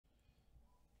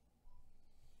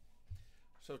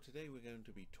So today we're going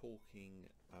to be talking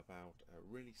about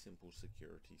a really simple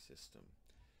security system.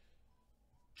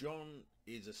 John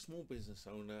is a small business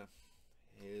owner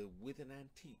with an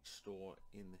antique store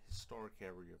in the historic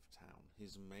area of town.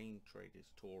 His main trade is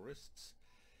tourists.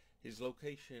 His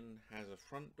location has a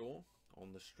front door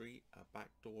on the street, a back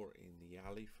door in the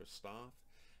alley for staff,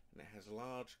 and it has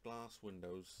large glass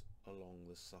windows along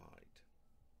the side.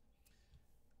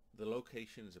 The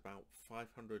location is about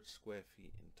 500 square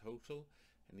feet in total,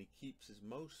 and he keeps his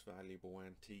most valuable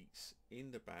antiques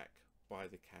in the back by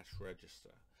the cash register.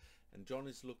 And John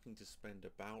is looking to spend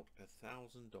about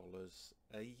 $1,000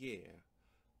 a year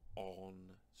on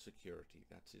security.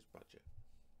 That's his budget.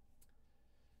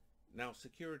 Now,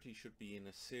 security should be in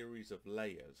a series of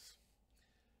layers,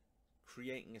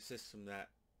 creating a system that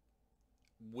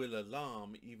will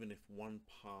alarm even if one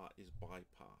part is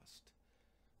bypassed.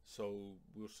 So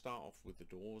we'll start off with the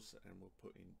doors, and we'll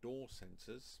put in door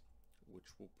sensors, which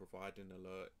will provide an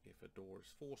alert if a door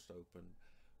is forced open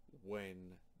when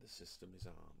the system is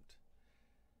armed.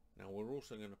 Now we're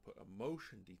also going to put a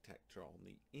motion detector on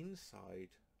the inside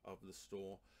of the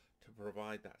store to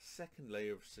provide that second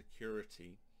layer of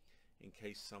security in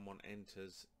case someone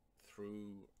enters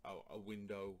through a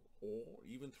window or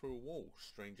even through a wall.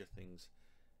 Stranger things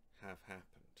have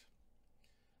happened.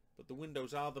 But the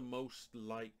windows are the most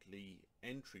likely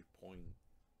entry point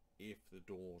if the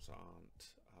doors aren't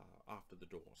after the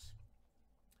doors.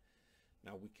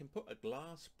 Now we can put a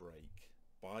glass break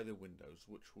by the windows,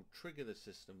 which will trigger the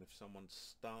system if someone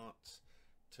starts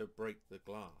to break the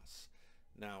glass.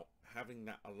 Now, having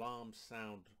that alarm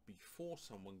sound before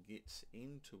someone gets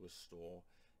into a store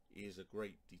is a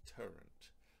great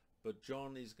deterrent. But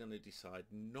John is going to decide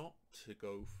not to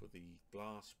go for the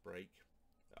glass break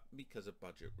because of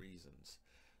budget reasons.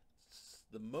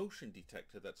 The motion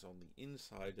detector that's on the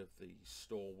inside of the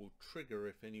store will trigger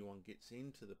if anyone gets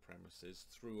into the premises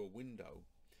through a window.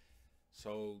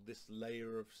 So this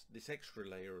extra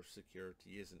layer of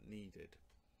security isn't needed,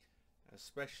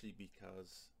 especially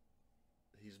because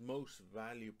his most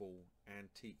valuable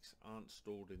antiques aren't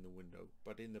stored in the window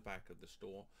but in the back of the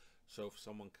store. So if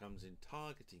someone comes in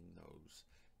targeting those,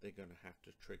 they're going to have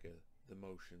to trigger the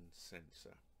motion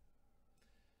sensor.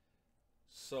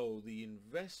 So the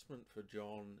investment for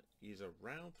John is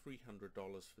around $300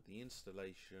 for the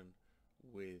installation,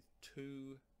 with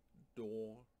 2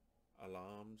 door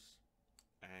alarms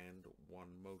and 1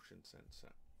 motion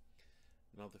sensor.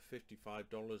 Another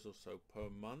 $55 or so per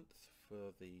month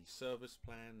for the service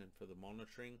plan and for the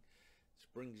monitoring. This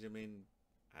brings him in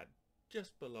at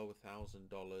just below $1,000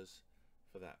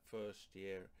 for that first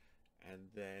year, and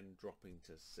then dropping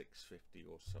to $650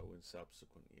 or so in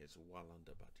subsequent years, well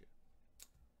under budget.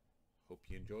 Hope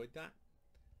you enjoyed that,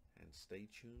 and stay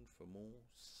tuned for more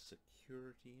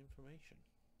security information.